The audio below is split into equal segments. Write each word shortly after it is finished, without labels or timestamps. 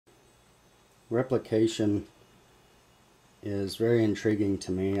Replication is very intriguing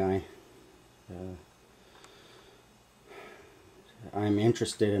to me. I'm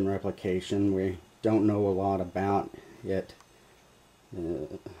interested in replication. We don't know a lot about it,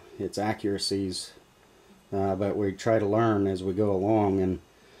 its accuracies, but we try to learn as we go along. And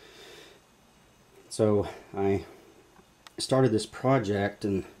so I started this project,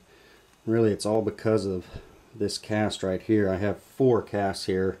 and really it's all because of this cast right here. I have 4 casts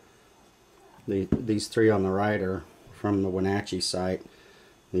here. These 3 on the right are from the Wenatchee site.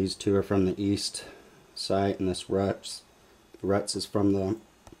 These 2 are from the east site, and this Ruts is from the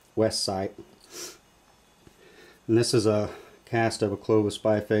west site. And this is a cast of a Clovis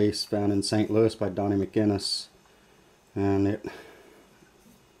biface found in St. Louis by Donnie McInnes, and it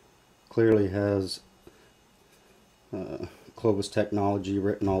clearly has Clovis Technology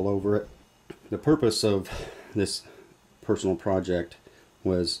written all over it. The purpose of this personal project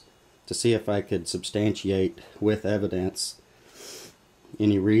was to see if I could substantiate with evidence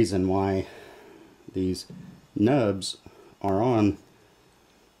any reason why these nubs are on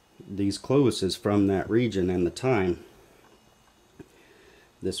these Clovises from that region and the time.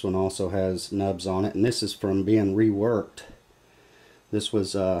 This one also has nubs on it, and this is from being reworked. This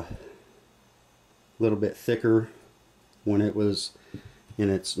was a little bit thicker when it was in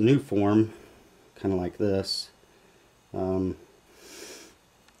its new form, kind of like this.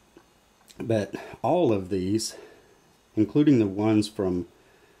 But all of these, including the ones from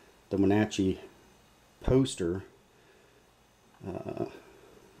the Wenatchee poster,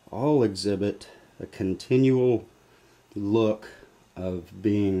 all exhibit a continual look of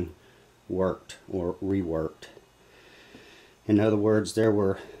being worked or reworked. In other words, there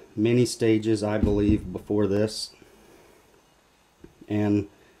were many stages, I believe, before this, and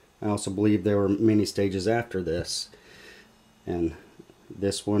I also believe there were many stages after this, and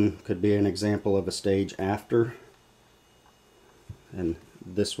this one could be an example of a stage after, and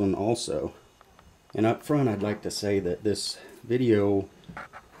this one also. And up front, I'd like to say that this video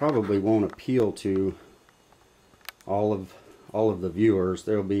probably won't appeal to all of the viewers.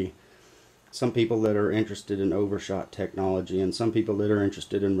 There will be some people that are interested in overshot technology, and some people that are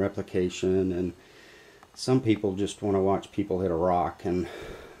interested in replication, and some people just want to watch people hit a rock. And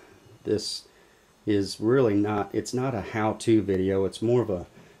this is really not, it's not a how-to video, it's more of a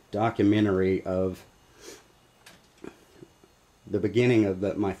documentary of the beginning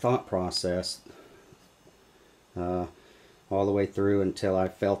of my thought process, all the way through until I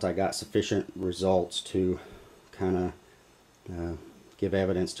felt I got sufficient results to kind of give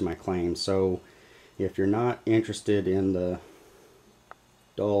evidence to my claim. So if you're not interested in the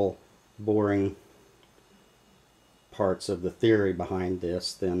dull, boring parts of the theory behind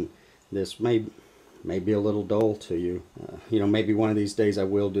this, then this may be a little dull to you. You know, maybe one of these days I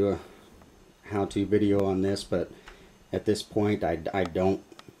will do a how-to video on this, but at this point I don't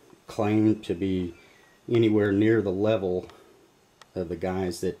claim to be anywhere near the level of the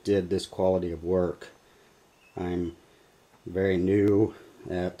guys that did this quality of work. I'm very new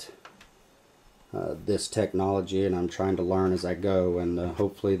at this technology, and I'm trying to learn as I go, and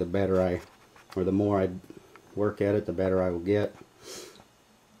hopefully the better or the more I work at it, the better I will get.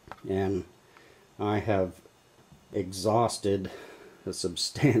 And I have exhausted a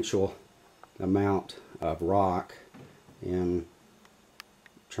substantial amount of rock in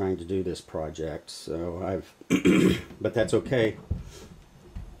trying to do this project, so but that's okay,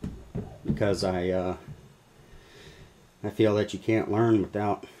 because I feel that you can't learn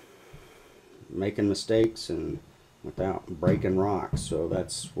without making mistakes and without breaking rocks, so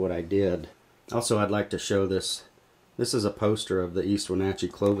that's what I did. Also, I'd like to show this. This is a poster of the East Wenatchee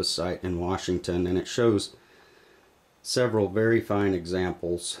Clovis site in Washington, and it shows several very fine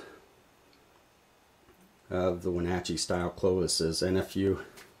examples of the Wenatchee style Clovises. And if you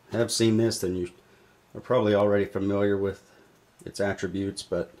have seen this, then you are probably already familiar with its attributes,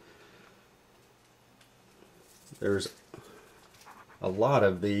 but there's a lot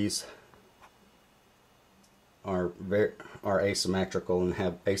of these are asymmetrical and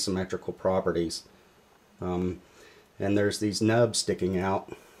have asymmetrical properties. And there's these nubs sticking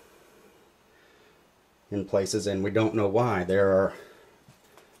out in places, and we don't know why. There are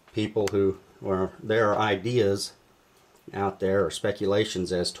people who, or there are ideas out there, or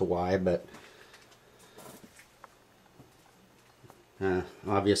speculations as to why, but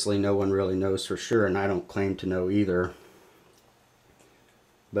obviously no one really knows for sure, and I don't claim to know either.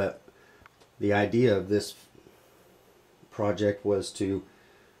 But the idea of this project was to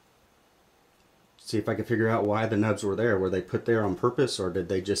see if I could figure out why the nubs were there. Were they put there on purpose, or did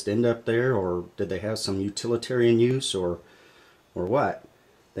they just end up there, or did they have some utilitarian use, or what?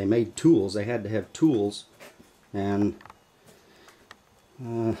 they made tools. They had to have tools, and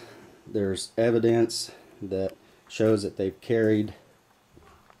there's evidence that shows that they've carried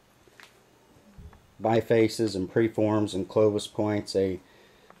bifaces and preforms and Clovis points a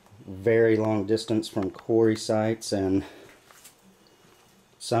very long distance from quarry sites, and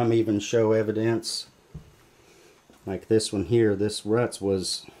some even show evidence like this one here. This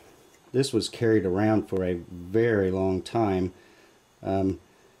was carried around for a very long time.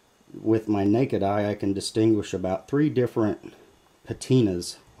 With my naked eye, I can distinguish about 3 different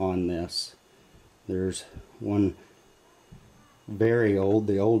patinas on this. There's one very old,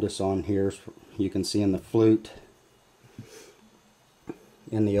 the oldest on here, you can see in the flute,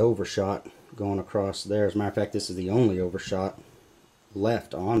 in the overshot going across there. As a matter of fact, this is the only overshot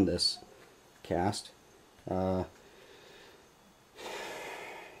left on this cast. And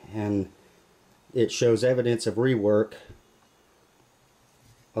it shows evidence of rework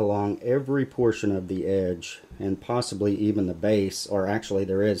along every portion of the edge, and possibly even the base, or actually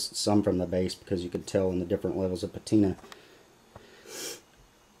there is some from the base because you could tell in the different levels of patina.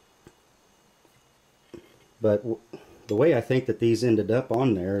 But the way I think that these ended up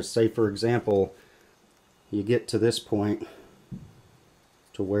on there is, say for example, you get to this point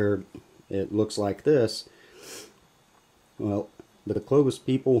to where it looks like this. Well, the Clovis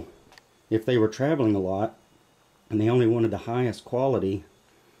people, if they were traveling a lot and they only wanted the highest quality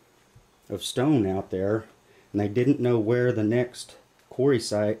of stone out there, and they didn't know where the next quarry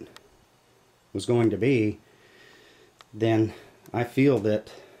site was going to be, then I feel that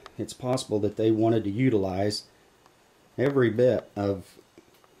it's possible that they wanted to utilize every bit of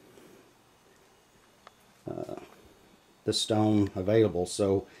the stone available.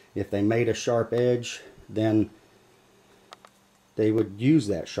 So if they made a sharp edge, then they would use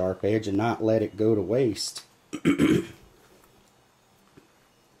that sharp edge and not let it go to waste.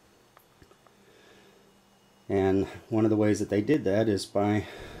 And one of the ways that they did that is by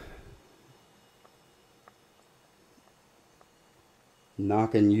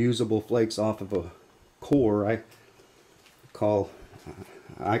knocking usable flakes off of a core. I call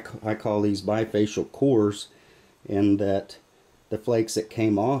these bifacial cores, in that the flakes that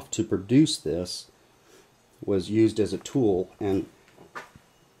came off to produce this was used as a tool. And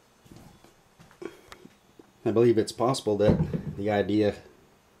I believe it's possible that the idea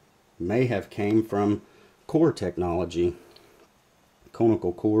may have came from core technology,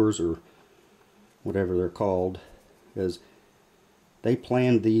 conical cores or whatever they're called, because they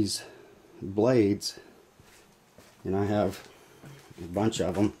planned these blades, and I have a bunch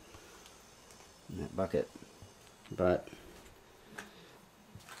of them in that bucket, but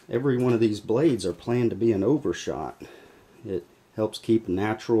every one of these blades are planned to be an overshot. It helps keep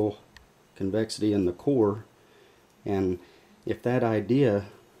natural convexity in the core, and if that idea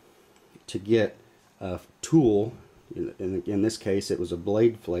to get a tool, in this case it was a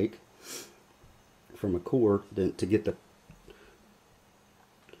blade flake from a core, then to get the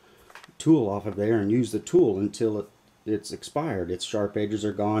tool off of there and use the tool until it's expired, its sharp edges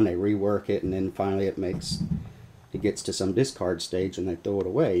are gone, they rework it, and then finally it gets to some discard stage and they throw it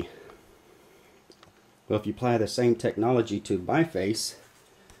away. Well, if you apply the same technology to biface,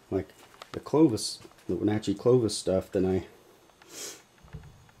 like the Clovis, the Wenatchee Clovis stuff, then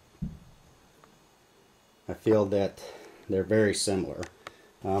I feel that they're very similar.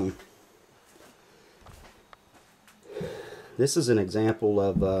 This is an example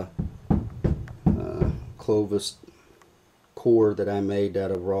of a Clovis core that I made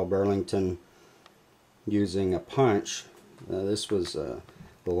out of raw Burlington using a punch. This was a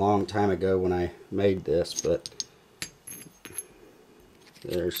long time ago when I made this, but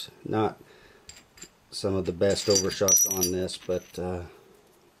there's not some of the best overshots on this, but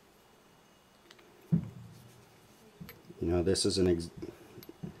you know, this is an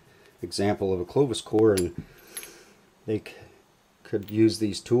example of a Clovis core, and they could use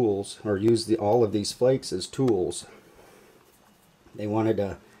these tools, or use all of these flakes as tools. They wanted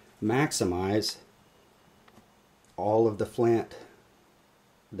to maximize all of the flint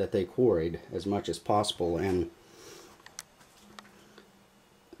that they quarried as much as possible. And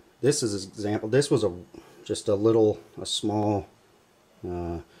this is an example. This was just a small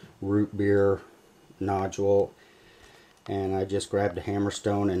root beer nodule, and I just grabbed a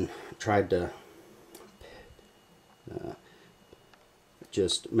hammerstone and tried to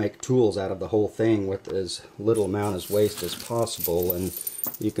just make tools out of the whole thing with as little amount as waste as possible. And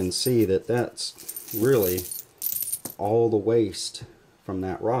you can see that that's really all the waste from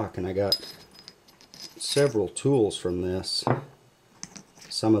that rock, and I got several tools from this.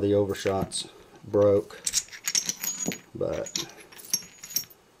 Some of the overshots broke, but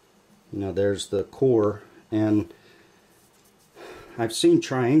You know, there's the core, and I've seen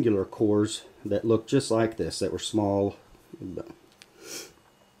triangular cores that look just like this, that were small,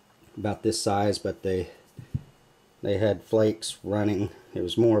 about this size, but they had flakes running. It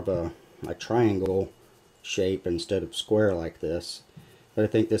was more of a triangle shape instead of square like this. But I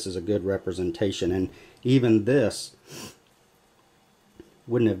think this is a good representation, and even this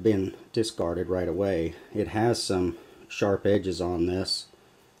wouldn't have been discarded right away. It has some sharp edges on this,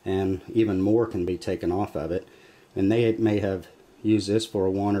 and even more can be taken off of it, and they may have used this for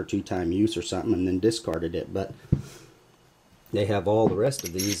a 1 or 2 time use or something and then discarded it, but they have all the rest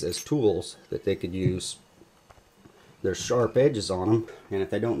of these as tools that they could use. There's sharp edges on them, and if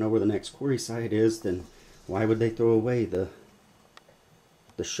they don't know where the next quarry site is, then why would they throw away the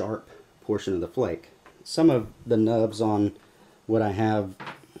sharp portion of the flake? Some of the nubs on what I have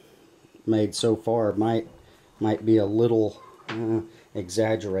made so far might be a little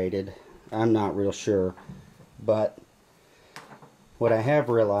exaggerated. I'm not real sure, but what I have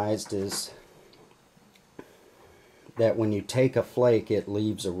realized is that when you take a flake, it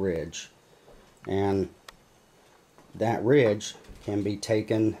leaves a ridge, and that ridge can be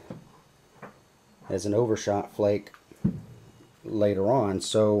taken as an overshot flake later on.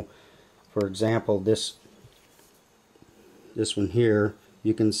 So for example, this one here,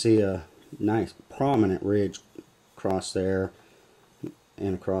 you can see a nice prominent ridge across there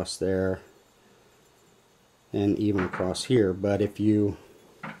and across there and even across here. But if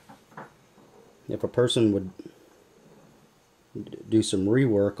a person would do some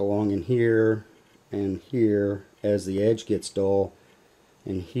rework along in here and here, as the edge gets dull,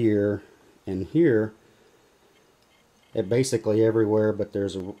 and here and here, it basically everywhere but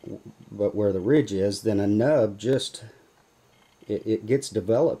where the ridge is, then a nub just it gets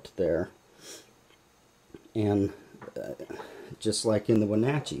developed there, and just like in the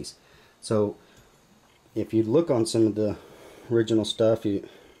Wenatchees. So if you look on some of the original stuff,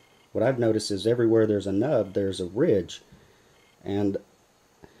 what I've noticed is everywhere there's a nub, there's a ridge, and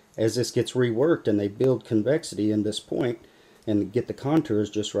as this gets reworked and they build convexity in this point and get the contours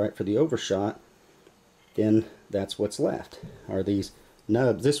just right for the overshot, then that's what's left, are these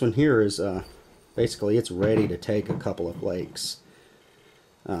nubs. This one here is basically, it's ready to take a couple of flakes.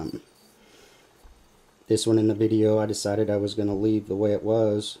 This one in the video, I decided I was going to leave the way it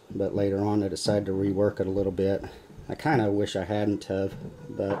was, but later on I decided to rework it a little bit. I kind of wish I hadn't have,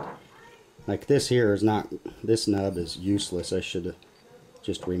 but like this here is not, this nub is useless. I should have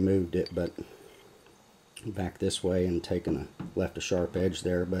just removed it, but back this way and left a sharp edge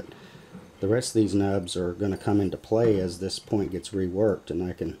there. But the rest of these nubs are going to come into play as this point gets reworked, and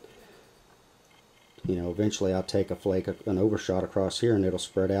I can, you know, eventually I'll take a flake, an overshot across here, and it'll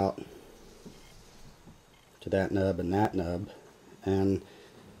spread out to that nub, and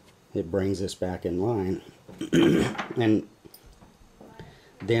it brings this back in line. And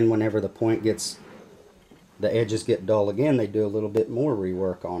then whenever the point gets, the edges get dull again, they do a little bit more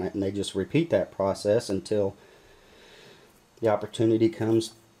rework on it, and they just repeat that process until the opportunity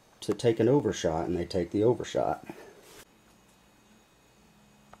comes to take an overshot, and they take the overshot.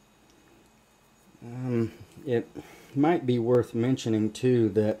 It might be worth mentioning too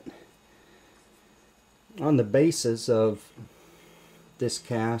that on the basis of this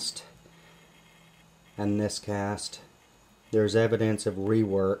cast and this cast, there's evidence of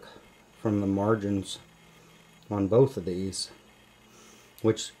rework from the margins on both of these,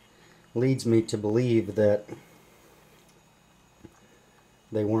 which leads me to believe that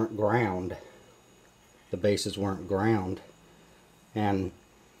they weren't ground. The bases weren't ground, and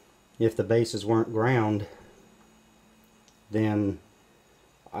if the bases weren't ground, then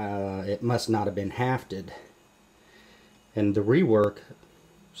it must not have been hafted. And the rework,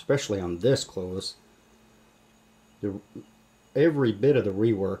 especially on this Clovis, every bit of the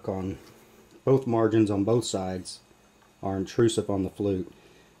rework on both margins on both sides are intrusive on the flute.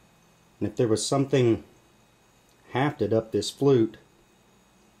 And if there was something hafted up this flute,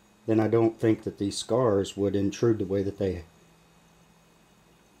 then I don't think that these scars would intrude the way that they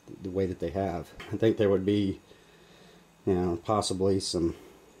have. I think there would be, you know, possibly some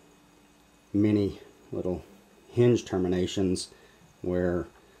mini little hinge terminations where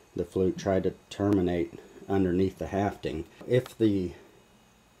the flute tried to terminate underneath the hafting. If the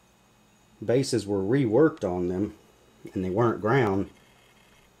bases were reworked on them and they weren't ground,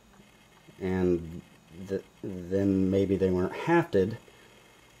 and then maybe they weren't hafted,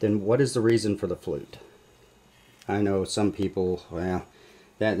 then what is the reason for the flute? I know some people, well,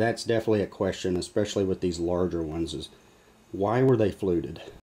 that's definitely a question, especially with these larger ones, is why were they fluted?